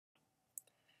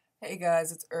Hey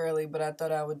guys, it's early, but I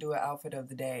thought I would do an outfit of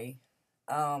the day.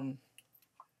 Um,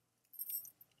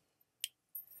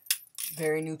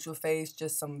 Very neutral face,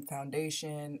 just some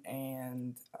foundation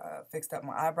and fixed up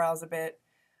my eyebrows a bit.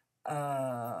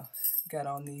 Uh, got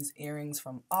on these earrings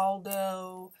from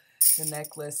Aldo. The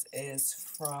necklace is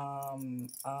from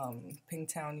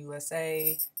Pinktown,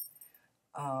 USA.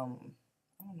 I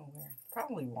don't know where,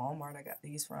 probably Walmart I got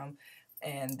these from.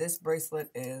 And this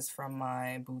bracelet is from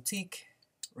my boutique,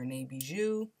 Renee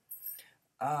Bijou.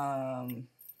 Um,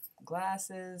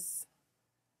 Glasses,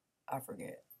 I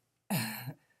forget.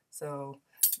 So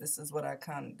this is what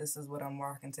I'm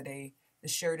rocking today. The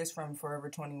shirt is from Forever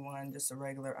 21, just a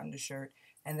regular undershirt.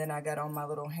 And then I got on my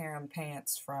little harem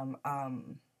pants from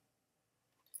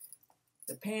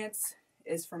the pants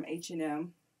is from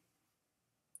H&M.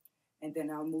 And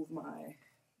then I'll move my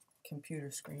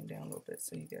computer screen down a little bit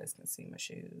so you guys can see my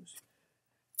shoes.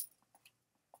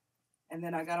 And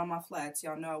then I got on my flats.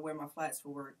 Y'all know I wear my flats for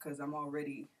work because I'm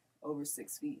already over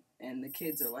 6 feet and the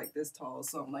kids are like this tall,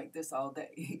 so I'm like this all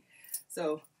day.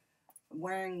 So I'm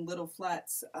wearing little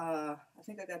flats. I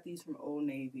think I got these from Old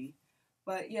Navy.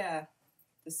 But yeah,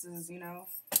 this is, my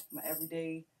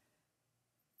everyday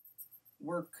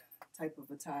work type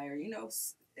of attire.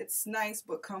 It's nice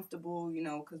but comfortable,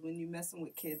 because when you're messing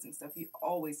with kids and stuff, you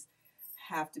always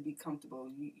have to be comfortable.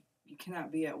 You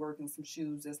cannot be at work in some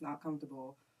shoes that's not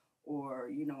comfortable or,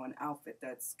 an outfit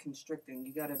that's constricting.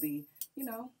 You got to be,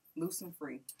 loose and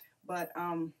free. But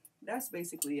that's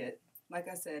basically it. Like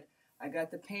I said, I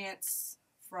got the pants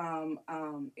from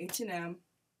H&M,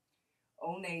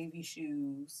 Old Navy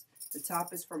shoes. The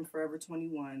top is from Forever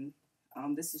 21.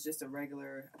 This is just a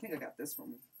regular, I think I got this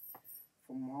from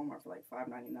Walmart for like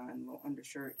 $5.99, little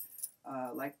undershirt.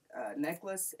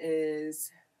 Necklace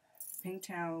is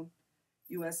Pinktown,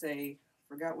 USA.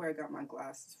 Forgot where I got my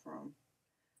glasses from.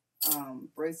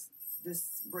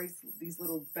 These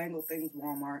little bangle things,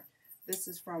 Walmart. This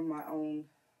is from my own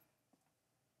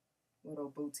little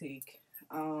boutique.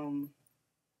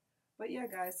 But yeah,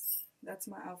 guys, that's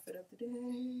my outfit of the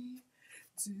day.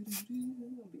 I'm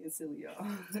being silly, y'all.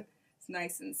 It's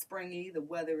nice and springy. The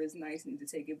weather is nice. Need to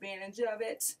take advantage of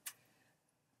it.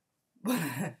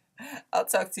 But I'll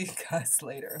talk to you guys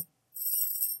later.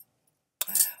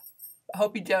 I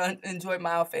hope you enjoyed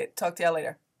my outfit. Talk to y'all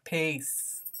later. Peace.